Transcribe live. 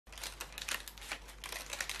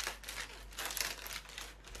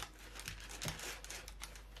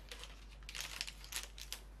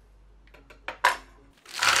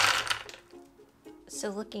So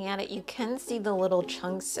looking at it, you can see the little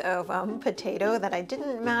chunks of potato that I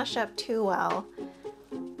didn't mash up too well,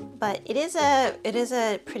 but it is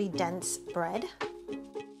a pretty dense bread.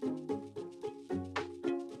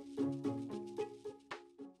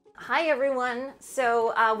 Hi everyone!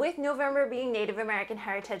 So with November being Native American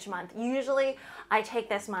Heritage Month, usually I take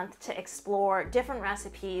this month to explore different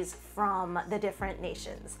recipes from the different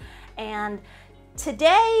nations. And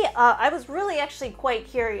today I was really actually quite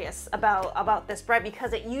curious about this bread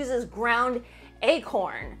because it uses ground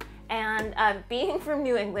acorn. And being from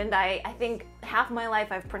New England, I think half my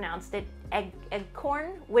life I've pronounced it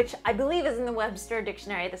Acorn, which I believe is in the Webster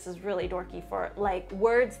Dictionary. This is really dorky for like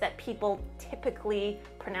words that people typically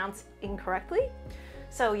pronounce incorrectly.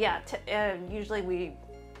 So yeah, usually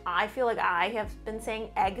I feel like I have been saying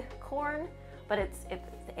egg corn, but it's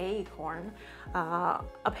acorn,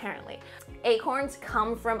 apparently. Acorns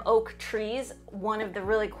come from oak trees. One of the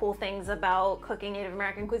really cool things about cooking Native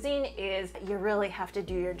American cuisine is you really have to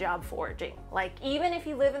do your job foraging. Like, even if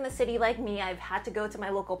you live in the city like me, I've had to go to my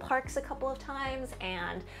local parks a couple of times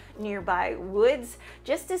and nearby woods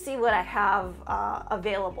just to see what I have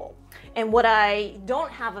available. And what I don't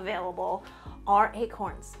have available are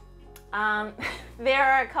acorns. There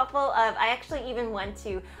are a couple of, I actually even went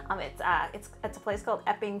to, it's a place called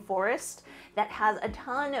Epping Forest that has a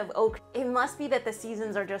ton of oak. It must be that the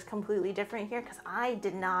seasons are just completely different here because I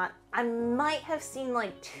might have seen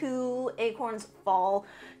like 2 acorns fall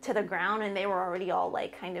to the ground and they were already all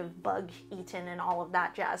like kind of bug eaten and all of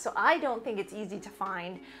that jazz. So I don't think it's easy to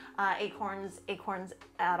find acorns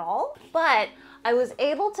at all, but I was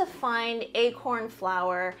able to find acorn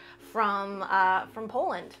flour from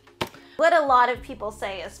Poland. What a lot of people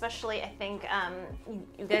say, especially I think,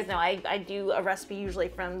 you guys know I do a recipe usually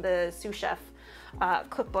from the sous chef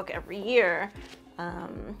cookbook every year.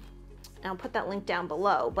 I'll put that link down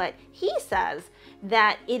below, but he says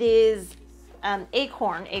that it is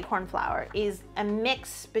acorn flour is a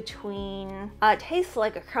mix between, tastes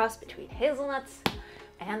like a cross between hazelnuts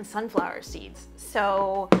and sunflower seeds.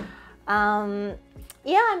 So,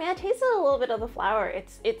 yeah, I mean, I tasted a little bit of the flour.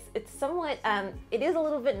 It's somewhat, it is a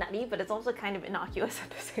little bit nutty, but it's also kind of innocuous at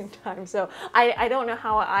the same time. So I don't know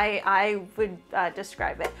how I would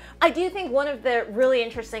describe it. I do think one of the really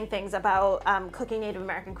interesting things about cooking Native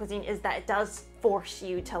American cuisine is that it does force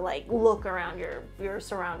you to like look around your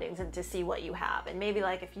surroundings and to see what you have. And maybe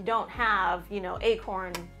like if you don't have, you know,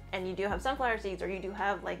 acorn, and you do have sunflower seeds, or you do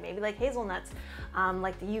have like maybe like hazelnuts,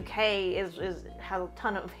 like the UK has a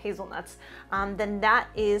ton of hazelnuts, then that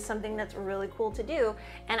is something that's really cool to do.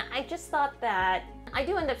 And I just thought that, I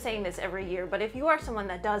do end up saying this every year, but if you are someone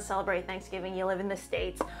that does celebrate Thanksgiving, you live in the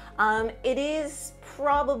States, it is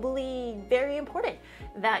probably very important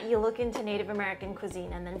that you look into Native American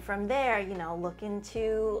cuisine, and then from there, you know, look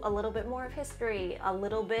into a little bit more of history, a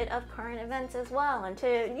little bit of current events as well, and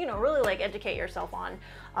to, you know, really like educate yourself on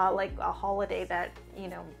like a holiday that, you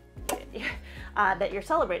know, that you're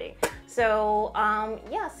celebrating. So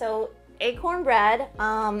yeah, so acorn bread,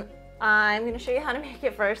 I'm gonna show you how to make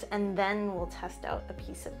it first, and then we'll test out a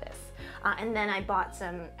piece of this. And then I bought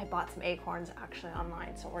some acorns actually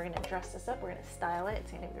online, so we're gonna dress this up, we're gonna style it,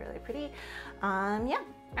 it's gonna be really pretty. Yeah,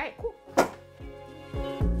 all right, cool.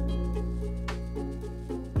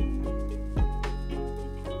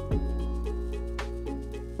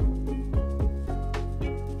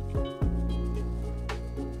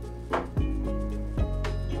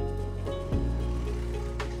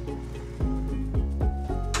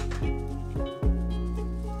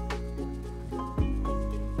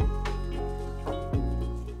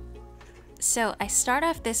 So I start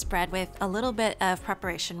off this bread with a little bit of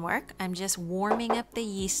preparation work. I'm just warming up the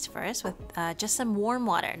yeast first with just some warm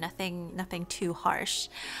water, nothing too harsh.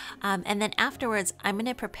 And then afterwards, I'm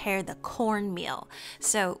gonna prepare the cornmeal.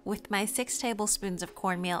 So with my 6 tablespoons of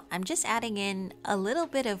cornmeal, I'm just adding in a little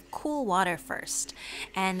bit of cool water first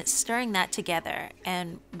and stirring that together.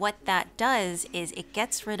 And what that does is it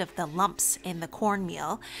gets rid of the lumps in the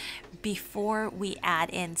cornmeal before we add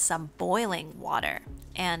in some boiling water.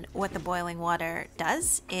 And what the boiling water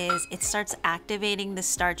does is it starts activating the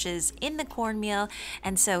starches in the cornmeal,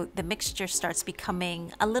 and so the mixture starts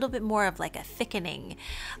becoming a little bit more of like a thickening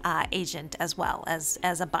agent as well as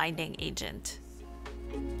a binding agent.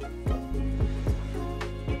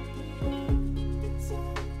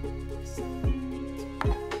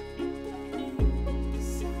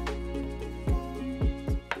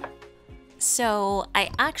 So I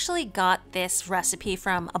actually got this recipe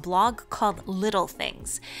from a blog called Little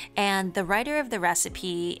Things, and the writer of the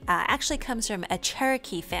recipe actually comes from a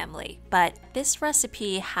Cherokee family, but this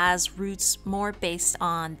recipe has roots more based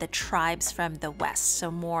on the tribes from the West,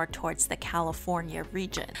 so more towards the California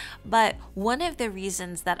region. But one of the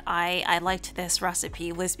reasons that I liked this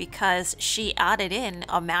recipe was because she added in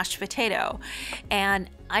a mashed potato, and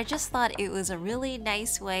I just thought it was a really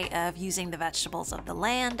nice way of using the vegetables of the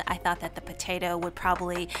land. I thought that the potato would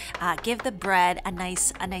probably give the bread a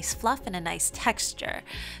nice fluff and a nice texture.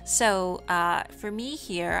 So for me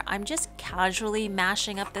here, I'm just casually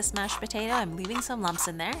mashing up this mashed potato. I'm leaving some lumps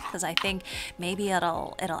in there because I think maybe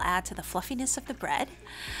it'll add to the fluffiness of the bread.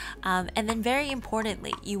 And then very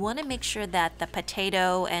importantly, you want to make sure that the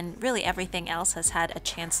potato and really everything else has had a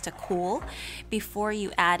chance to cool before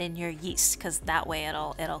you add in your yeast, because that way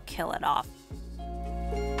it'll kill it off.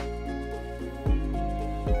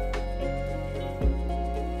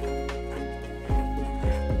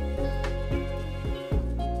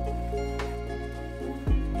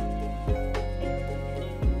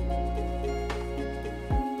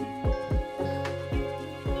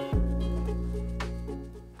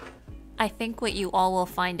 I think what you all will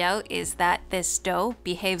find out is that this dough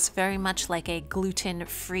behaves very much like a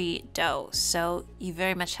gluten-free dough. So you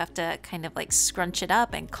very much have to kind of like scrunch it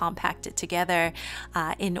up and compact it together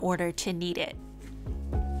in order to knead it.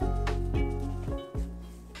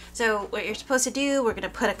 So what you're supposed to do, we're gonna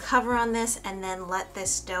put a cover on this and then let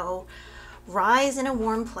this dough rise in a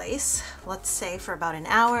warm place, let's say for about an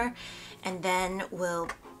hour, and then we'll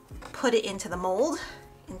put it into the mold,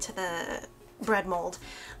 into the bread mold,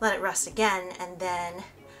 let it rest again, and then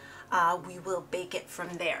we will bake it from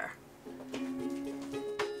there.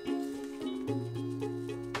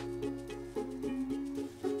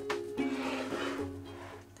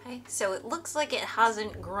 Okay, so it looks like it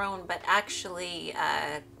hasn't grown, but actually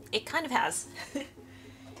it kind of has.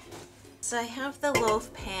 So I have the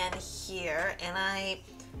loaf pan here, and I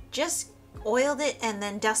just oiled it and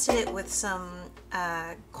then dusted it with some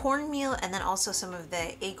cornmeal and then also some of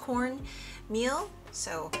the Acorn meal.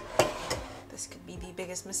 So this could be the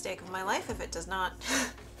biggest mistake of my life if it does not.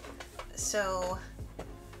 So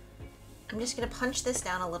I'm just gonna punch this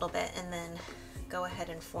down a little bit and then go ahead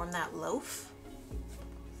and form that loaf.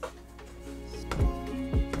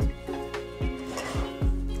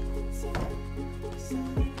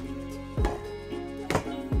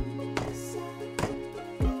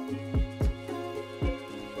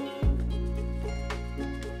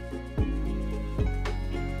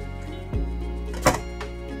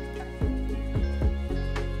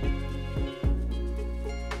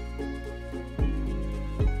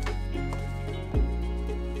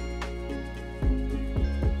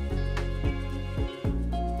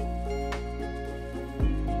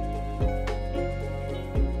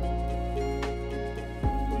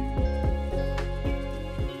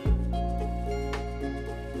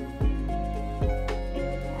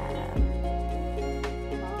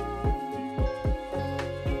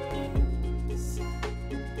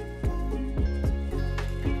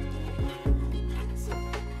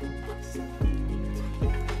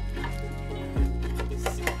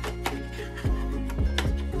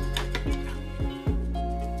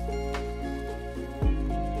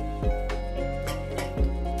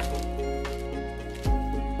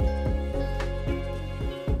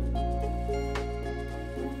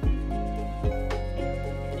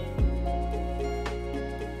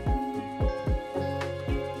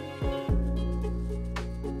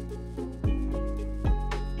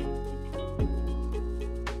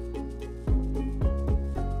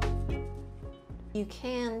 You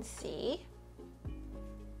can see,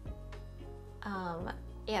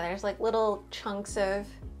 yeah, there's like little chunks of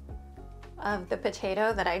the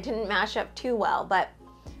potato that I didn't mash up too well, but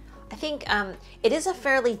I think it is a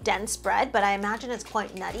fairly dense bread, but I imagine it's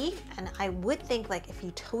quite nutty, and I would think like if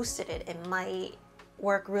you toasted it, it might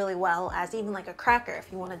work really well as even like a cracker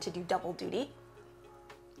if you wanted to do double duty.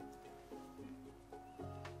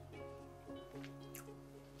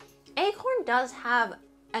 Acorn does have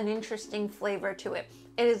an interesting flavor to it.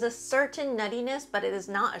 It is a certain nuttiness, but it is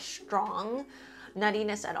not a strong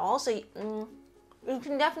nuttiness at all. So you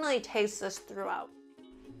can definitely taste this throughout.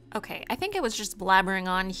 Okay, I think I was just blabbering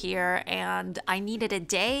on here, and I needed a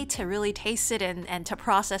day to really taste it and to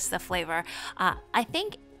process the flavor. I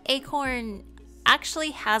think Acorn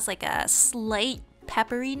actually has like a slight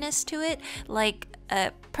pepperiness to it, like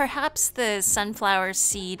perhaps the sunflower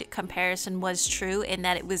seed comparison was true in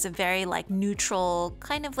that it was a very like neutral,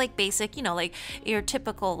 kind of like basic, you know, like your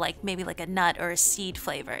typical like maybe like a nut or a seed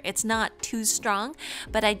flavor. It's not too strong,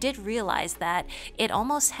 but I did realize that it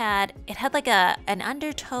almost had like an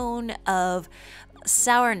undertone of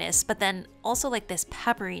sourness, but then also like this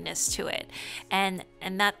pepperiness to it, and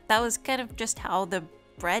that was kind of just how the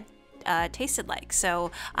bread tasted like. So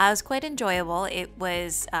it was quite enjoyable. It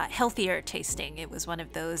was healthier tasting. It was one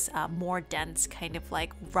of those more dense kind of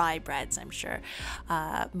like rye breads. I'm sure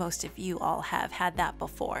most of you all have had that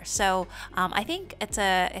before. So I think it's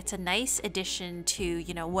a nice addition to,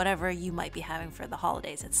 you know, whatever you might be having for the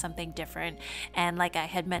holidays. It's something different, and like I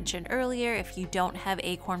had mentioned earlier, if you don't have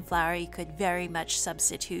acorn flour, you could very much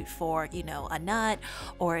substitute for, you know, a nut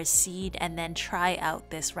or a seed, and then try out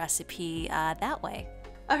this recipe that way.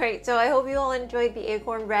 Alright, so I hope you all enjoyed the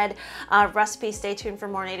acorn bread recipe. Stay tuned for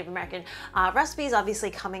more Native American recipes, obviously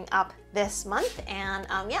coming up this month. And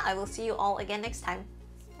yeah, I will see you all again next time.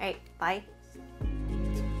 Alright, bye.